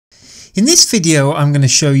In this video I'm going to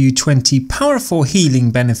show you 20 powerful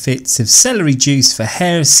healing benefits of celery juice for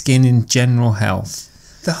hair, skin and general health.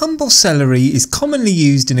 The humble celery is commonly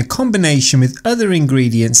used in a combination with other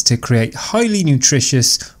ingredients to create highly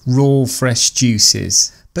nutritious, raw, fresh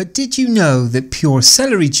juices. But did you know that pure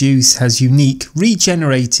celery juice has unique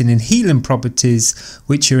regenerating and healing properties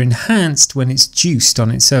which are enhanced when it's juiced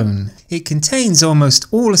on its own? It contains almost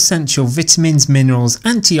all essential vitamins, minerals,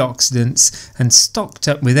 antioxidants and stocked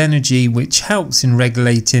up with energy which helps in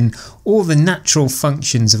regulating all the natural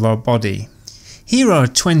functions of our body. Here are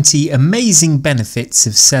 20 amazing benefits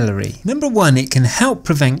of celery. Number 1, it can help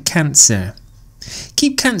prevent cancer.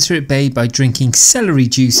 Keep cancer at bay by drinking celery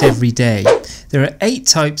juice every day. There are 8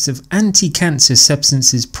 types of anti-cancer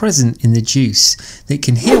substances present in the juice that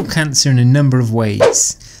can heal cancer in a number of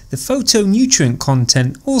ways. The phytonutrient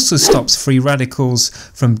content also stops free radicals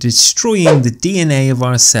from destroying the DNA of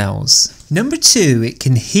our cells. Number 2, it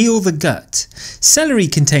can heal the gut. Celery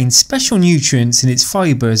contains special nutrients in its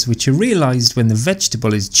fibres which are realised when the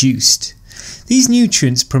vegetable is juiced. These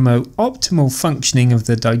nutrients promote optimal functioning of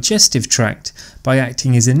the digestive tract by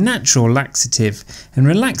acting as a natural laxative and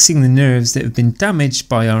relaxing the nerves that have been damaged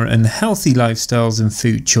by our unhealthy lifestyles and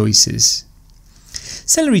food choices.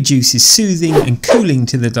 Celery juice is soothing and cooling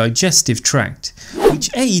to the digestive tract, which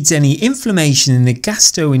aids any inflammation in the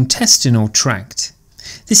gastrointestinal tract.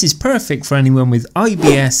 This is perfect for anyone with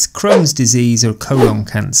IBS, Crohn's disease or colon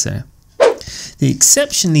cancer. The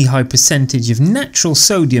exceptionally high percentage of natural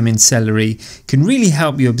sodium in celery can really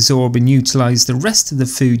help you absorb and utilise the rest of the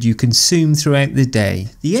food you consume throughout the day.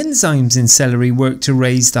 The enzymes in celery work to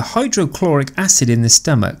raise the hydrochloric acid in the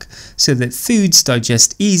stomach so that foods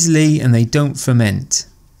digest easily and they don't ferment.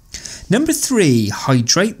 Number 3,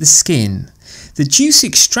 hydrate the skin. The juice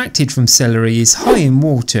extracted from celery is high in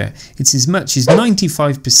water. It's as much as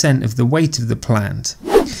 95% of the weight of the plant.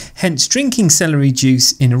 Hence, drinking celery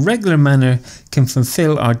juice in a regular manner can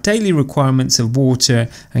fulfill our daily requirements of water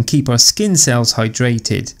and keep our skin cells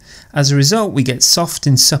hydrated. As a result, we get soft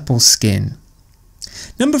and supple skin.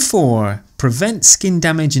 Number 4, prevent skin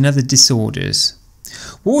damage and other disorders.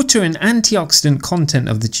 Water and antioxidant content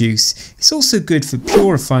of the juice is also good for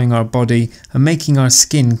purifying our body and making our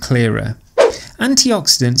skin clearer.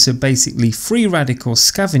 Antioxidants are basically free radical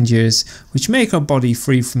scavengers which make our body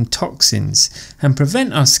free from toxins and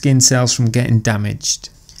prevent our skin cells from getting damaged.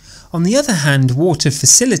 On the other hand, water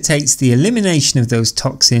facilitates the elimination of those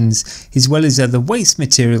toxins as well as other waste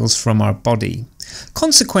materials from our body.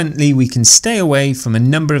 Consequently, we can stay away from a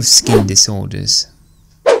number of skin disorders.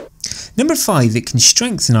 Number 5, it can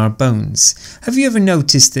strengthen our bones. Have you ever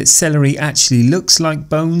noticed that celery actually looks like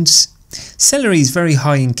bones? Celery is very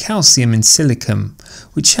high in calcium and silicon,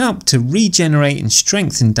 which help to regenerate and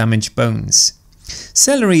strengthen damaged bones.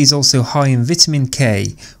 Celery is also high in vitamin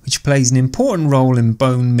K, which plays an important role in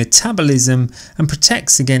bone metabolism and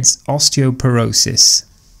protects against osteoporosis.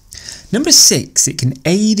 Number 6, it can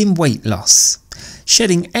aid in weight loss.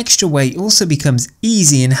 Shedding extra weight also becomes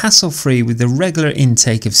easy and hassle-free with the regular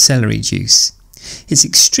intake of celery juice. It's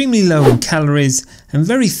extremely low in calories and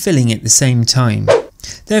very filling at the same time.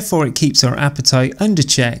 Therefore, it keeps our appetite under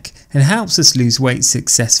check and helps us lose weight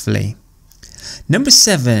successfully. Number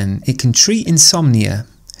 7, it can treat insomnia.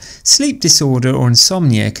 Sleep disorder or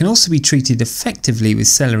insomnia can also be treated effectively with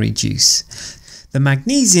celery juice. The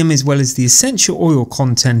magnesium as well as the essential oil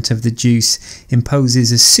content of the juice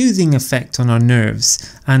imposes a soothing effect on our nerves,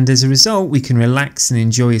 and as a result we can relax and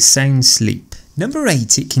enjoy a sound sleep. Number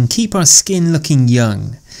 8, it can keep our skin looking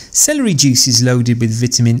young. Celery juice is loaded with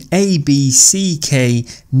vitamin A, B, C, K,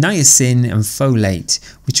 niacin and folate,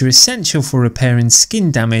 which are essential for repairing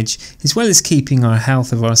skin damage as well as keeping our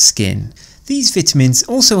health of our skin. These vitamins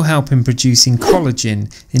also help in producing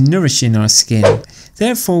collagen and nourishing our skin.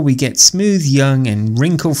 Therefore, we get smooth, young and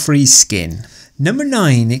wrinkle-free skin. Number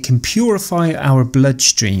 9, it can purify our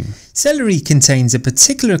bloodstream. Celery contains a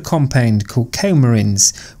particular compound called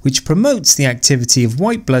coumarins, which promotes the activity of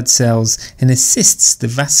white blood cells and assists the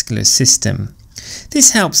vascular system.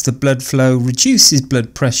 This helps the blood flow, reduces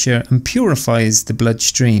blood pressure and purifies the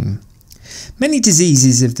bloodstream. Many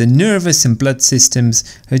diseases of the nervous and blood systems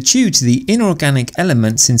are due to the inorganic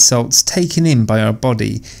elements in salts taken in by our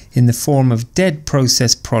body in the form of dead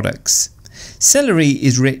processed products. Celery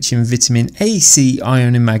is rich in vitamin A, C,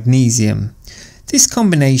 iron and magnesium. This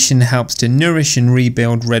combination helps to nourish and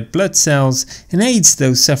rebuild red blood cells and aids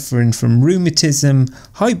those suffering from rheumatism,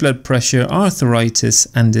 high blood pressure, arthritis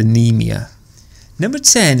and anemia. Number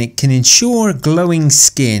 10, it can ensure glowing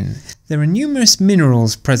skin. There are numerous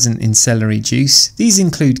minerals present in celery juice. These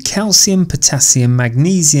include calcium, potassium,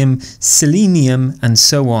 magnesium, selenium and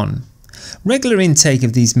so on. Regular intake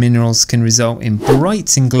of these minerals can result in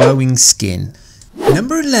bright and glowing skin.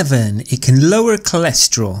 Number 11. It can lower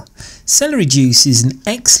cholesterol. Celery juice is an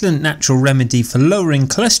excellent natural remedy for lowering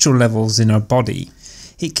cholesterol levels in our body.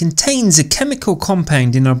 It contains a chemical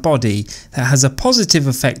compound in our body that has a positive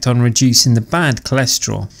effect on reducing the bad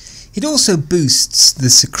cholesterol. It also boosts the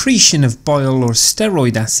secretion of bile or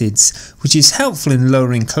steroid acids, which is helpful in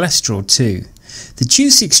lowering cholesterol too. The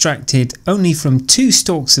juice extracted only from 2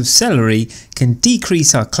 stalks of celery can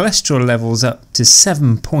decrease our cholesterol levels up to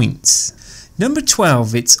 7 points. Number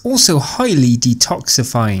 12. It's also highly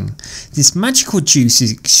detoxifying. This magical juice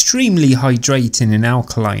is extremely hydrating and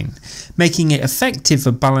alkaline, making it effective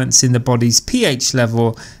for balancing the body's pH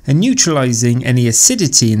level and neutralizing any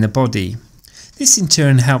acidity in the body. This in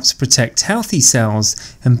turn helps protect healthy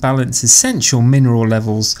cells and balance essential mineral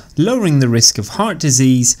levels, lowering the risk of heart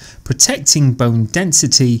disease, protecting bone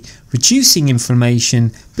density, reducing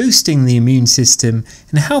inflammation, boosting the immune system,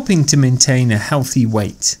 and helping to maintain a healthy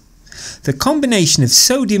weight. The combination of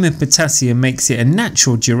sodium and potassium makes it a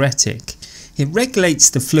natural diuretic. It regulates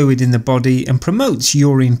the fluid in the body and promotes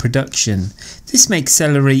urine production. This makes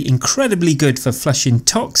celery incredibly good for flushing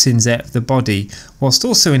toxins out of the body, whilst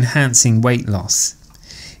also enhancing weight loss.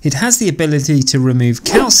 It has the ability to remove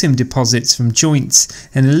calcium deposits from joints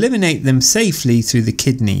and eliminate them safely through the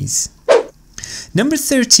kidneys. Number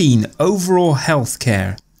 13. Overall health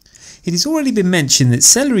care. It has already been mentioned that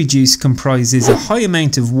celery juice comprises a high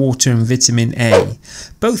amount of water and vitamin A.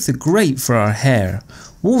 Both are great for our hair.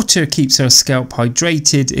 Water keeps our scalp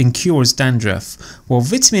hydrated and cures dandruff, while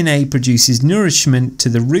vitamin A produces nourishment to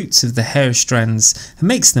the roots of the hair strands and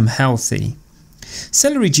makes them healthy.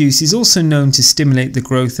 Celery juice is also known to stimulate the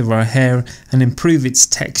growth of our hair and improve its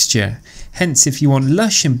texture. Hence, if you want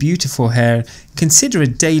lush and beautiful hair, consider a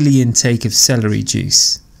daily intake of celery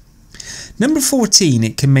juice. Number 14.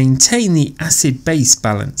 It can maintain the acid-base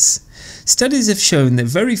balance. Studies have shown that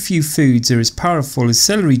very few foods are as powerful as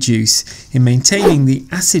celery juice in maintaining the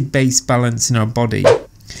acid-base balance in our body.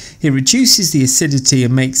 It reduces the acidity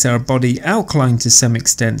and makes our body alkaline to some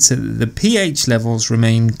extent so that the pH levels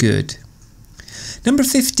remain good. Number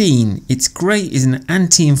 15. It's great as an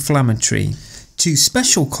anti-inflammatory. 2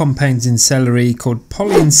 special compounds in celery called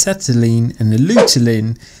polyunsatylene and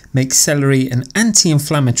luteolin make celery an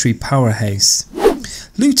anti-inflammatory powerhouse.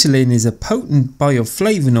 Luteolin is a potent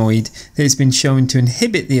bioflavonoid that has been shown to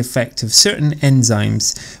inhibit the effect of certain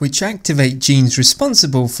enzymes which activate genes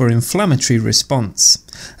responsible for inflammatory response.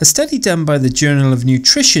 A study done by the Journal of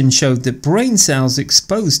Nutrition showed that brain cells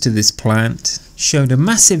exposed to this plant showed a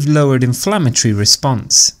massive lowered inflammatory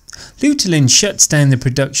response. Luteolin shuts down the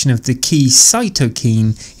production of the key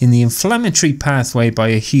cytokine in the inflammatory pathway by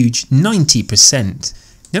a huge 90%.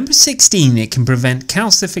 Number 16. It can prevent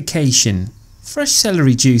calcification. Fresh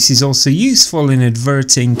celery juice is also useful in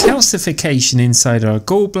averting calcification inside our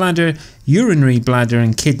gallbladder, urinary bladder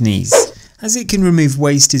and kidneys. As it can remove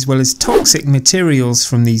waste as well as toxic materials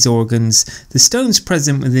from these organs, the stones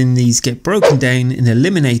present within these get broken down and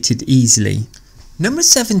eliminated easily. Number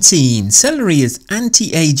 17. Celery has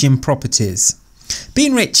anti-aging properties.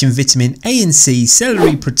 Being rich in vitamin A and C,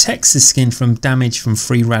 celery protects the skin from damage from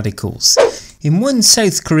free radicals. In one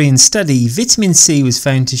South Korean study, vitamin C was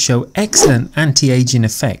found to show excellent anti-aging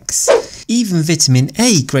effects. Even vitamin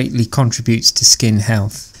A greatly contributes to skin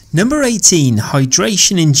health. Number 18.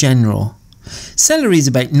 Hydration in general. Celery is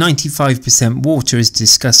about 95% water as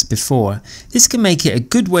discussed before. This can make it a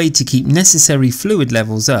good way to keep necessary fluid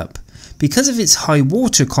levels up. Because of its high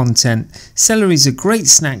water content, celery is a great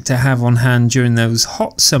snack to have on hand during those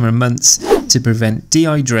hot summer months to prevent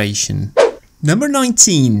dehydration. Number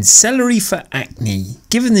 19. Celery for acne.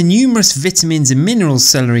 Given the numerous vitamins and minerals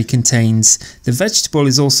celery contains, the vegetable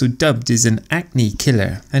is also dubbed as an acne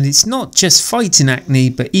killer. And it's not just fighting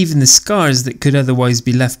acne, but even the scars that could otherwise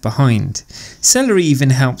be left behind. Celery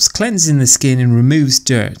even helps cleansing the skin and removes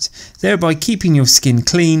dirt, thereby keeping your skin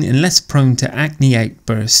clean and less prone to acne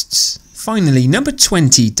outbursts. Finally, number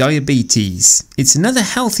 20. Diabetes. It's another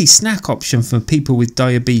healthy snack option for people with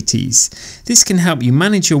diabetes. This can help you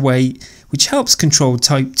manage your weight, which helps control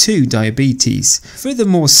type 2 diabetes.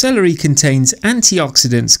 Furthermore, celery contains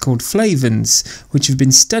antioxidants called flavonoids, which have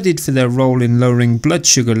been studied for their role in lowering blood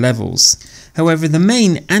sugar levels. However, the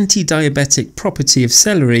main anti-diabetic property of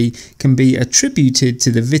celery can be attributed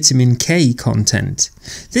to the vitamin K content.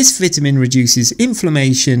 This vitamin reduces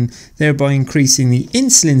inflammation, thereby increasing the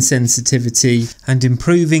insulin sensitivity and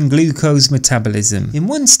improving glucose metabolism. In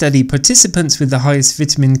one study, participants with the highest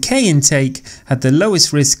vitamin K intake had the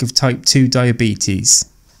lowest risk of type 2 diabetes.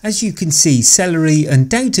 As you can see, celery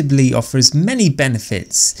undoubtedly offers many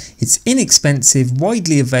benefits. It's inexpensive,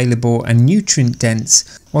 widely available and nutrient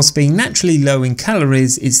dense. Whilst being naturally low in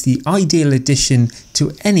calories, it's the ideal addition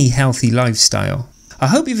to any healthy lifestyle. I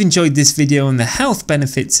hope you've enjoyed this video on the health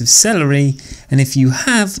benefits of celery, and if you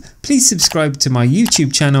have, please subscribe to my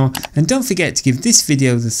YouTube channel and don't forget to give this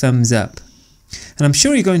video the thumbs up. And I'm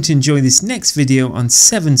sure you're going to enjoy this next video on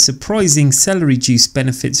 7 surprising celery juice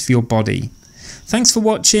benefits for your body. Thanks for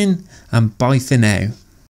watching and bye for now.